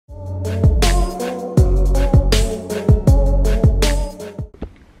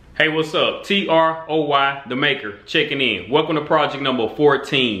Hey, what's up? TROY, the maker, checking in. Welcome to project number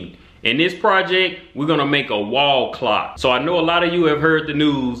 14. In this project, we're gonna make a wall clock. So I know a lot of you have heard the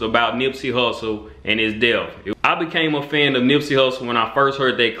news about Nipsey Hussle and his death. I became a fan of Nipsey Hussle when I first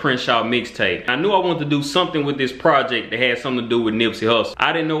heard that Crenshaw mixtape. I knew I wanted to do something with this project that had something to do with Nipsey Hussle.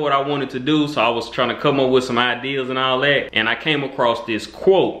 I didn't know what I wanted to do, so I was trying to come up with some ideas and all that. And I came across this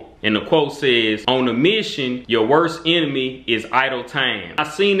quote. And the quote says, on a mission, your worst enemy is idle time. I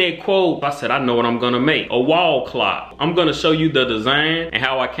seen that quote, I said, I know what I'm gonna make. A wall clock. I'm gonna show you the design and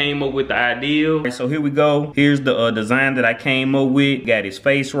how I came up with the idea. Okay, so here we go. Here's the design that I came up with. Got his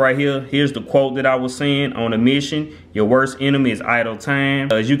face right here. Here's the quote that I was saying, on a mission, your worst enemy is idle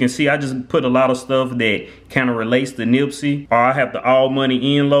time. As you can see, I just put a lot of stuff that kind of relates to Nipsey. Or I have the all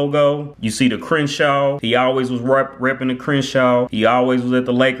money in logo. You see the Crenshaw. He always was repping the Crenshaw. He always was at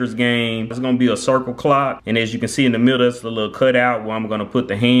the Lakers game. It's gonna be a circle clock, and as you can see in the middle, that's the little cutout where I'm gonna put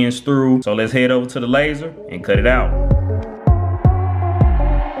the hands through. So let's head over to the laser and cut it out.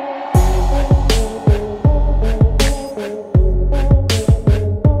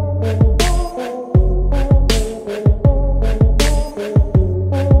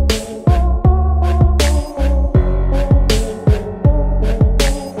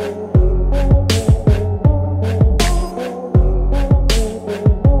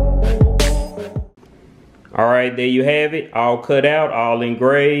 All right, there you have it, all cut out, all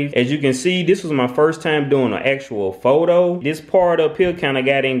engraved. As you can see, this was my first time doing an actual photo. This part up here kind of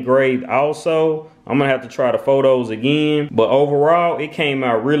got engraved also. I'm gonna have to try the photos again, but overall it came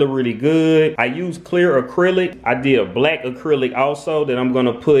out really good. I used clear acrylic. I did a black acrylic also that I'm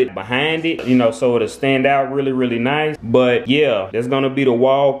gonna put behind it, you know, so it'll stand out really nice. But yeah, that's gonna be the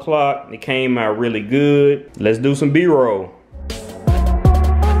wall clock. It came out really good. Let's do some B-roll.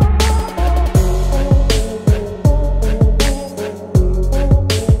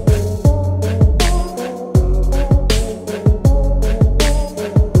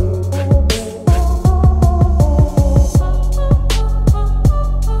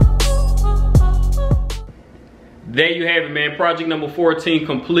 There you have it, man. Project number 14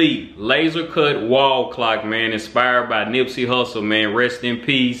 complete. Laser cut wall clock, man. Inspired by Nipsey Hussle, man. Rest in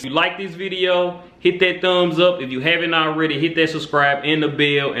peace. If you like this video, hit that thumbs up. If you haven't already, hit that subscribe and the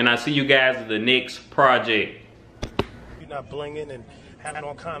bell. And I'll see you guys at the next project. You're not blinging and having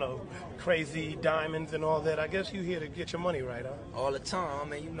all kind of crazy diamonds and all that. I guess you here to get your money right, huh? All the time. I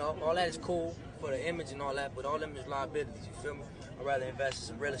mean, you know, all that is cool for the image and all that, but all them is liabilities, you feel me? I'd rather invest in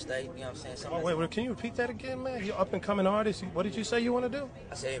some real estate, you know what I'm saying? Something wait, can you repeat that again, man? You're up and coming artist. What did you say you want to do?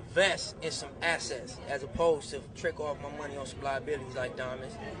 I say invest in some assets as opposed to trick off my money on some liabilities like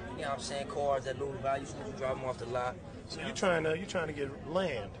diamonds, you know what I'm saying? Cars that lose value, so you drive them off the lot. So you're trying to get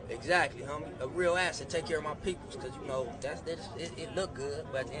land. Exactly, homie. A real asset, take care of my peoples, cause you know it look good,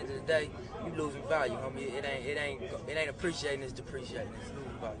 but at the end of the day, you losing value, homie. It ain't appreciating, it's depreciating. It's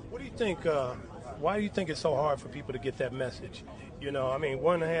losing value. What do you think? Why do you think it's so hard for people to get that message? You know, I mean,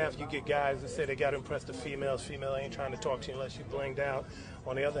 1.5, you get guys that say they got to impress the females. Female ain't trying to talk to you unless you blinged out.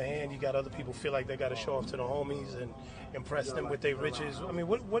 On the other hand, you got other people feel like they got to show off to the homies and impress them with their riches. I mean,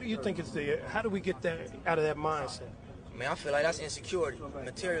 what do you think is how do we get that out of that mindset? I mean, I feel like that's insecurity.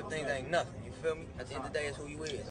 Material things ain't nothing, you feel me? At the end of the day, it's who you is.